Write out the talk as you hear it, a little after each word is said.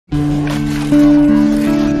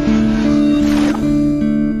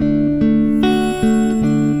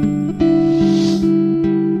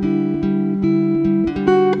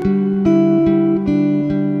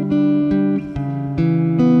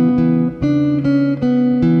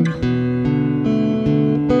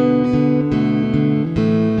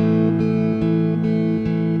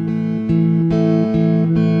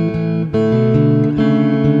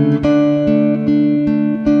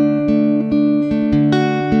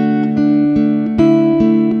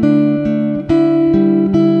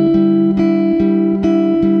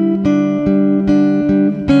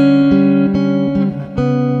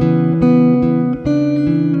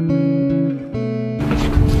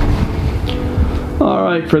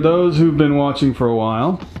Alright, for those who've been watching for a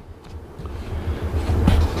while,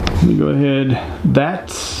 let me go ahead.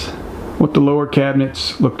 That's what the lower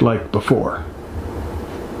cabinets looked like before.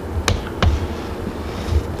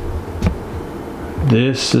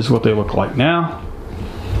 This is what they look like now.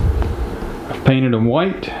 I've painted them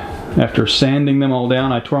white. After sanding them all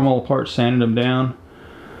down, I tore them all apart, sanded them down.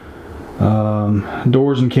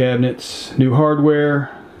 Doors and cabinets, new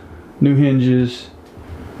hardware, new hinges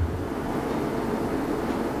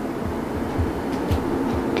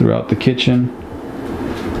throughout the kitchen.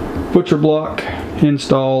 Butcher block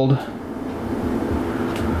installed.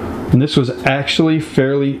 And this was actually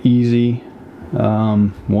fairly easy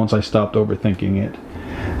once I stopped overthinking it.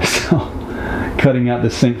 So, cutting out the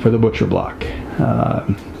sink for the butcher block.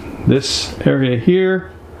 This area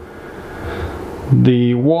here,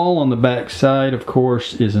 the wall on the back side, of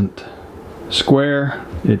course, isn't square.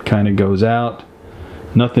 It kind of goes out.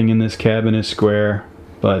 Nothing in this cabin is square,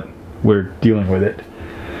 but we're dealing with it.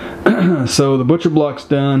 So the butcher block's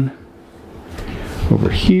done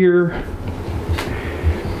over here,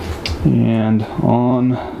 and on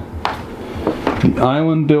the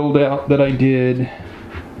island build out that I did,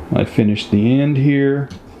 I finished the end here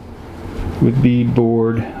with bead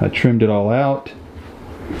board. I trimmed it all out.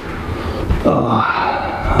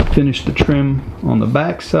 I finished the trim on the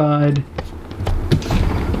back side.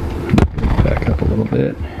 Back up a little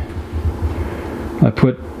bit. I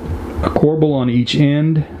put a corbel on each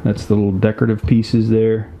end. That's the little decorative pieces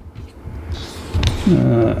there.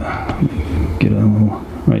 Get a little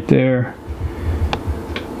right there.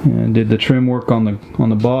 And did the trim work on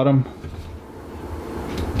the bottom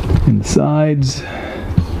and the sides,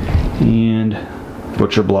 and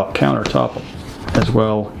butcher block countertop as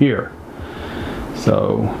well here.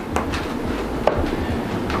 So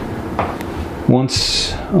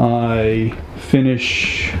once I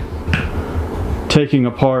finish taking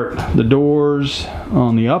apart the doors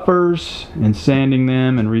on the uppers and sanding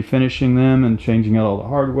them and refinishing them and changing out all the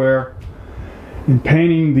hardware and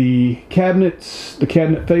painting the cabinets, the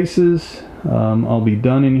cabinet faces, I'll be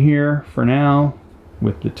done in here for now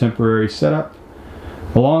with the temporary setup,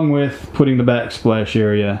 along with putting the backsplash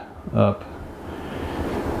area up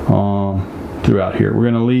throughout here. We're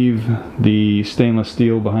going to leave the stainless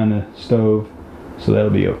steel behind the stove, so that'll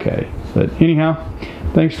be okay. But anyhow,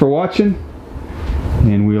 thanks for watching,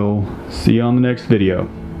 and we'll see you on the next video.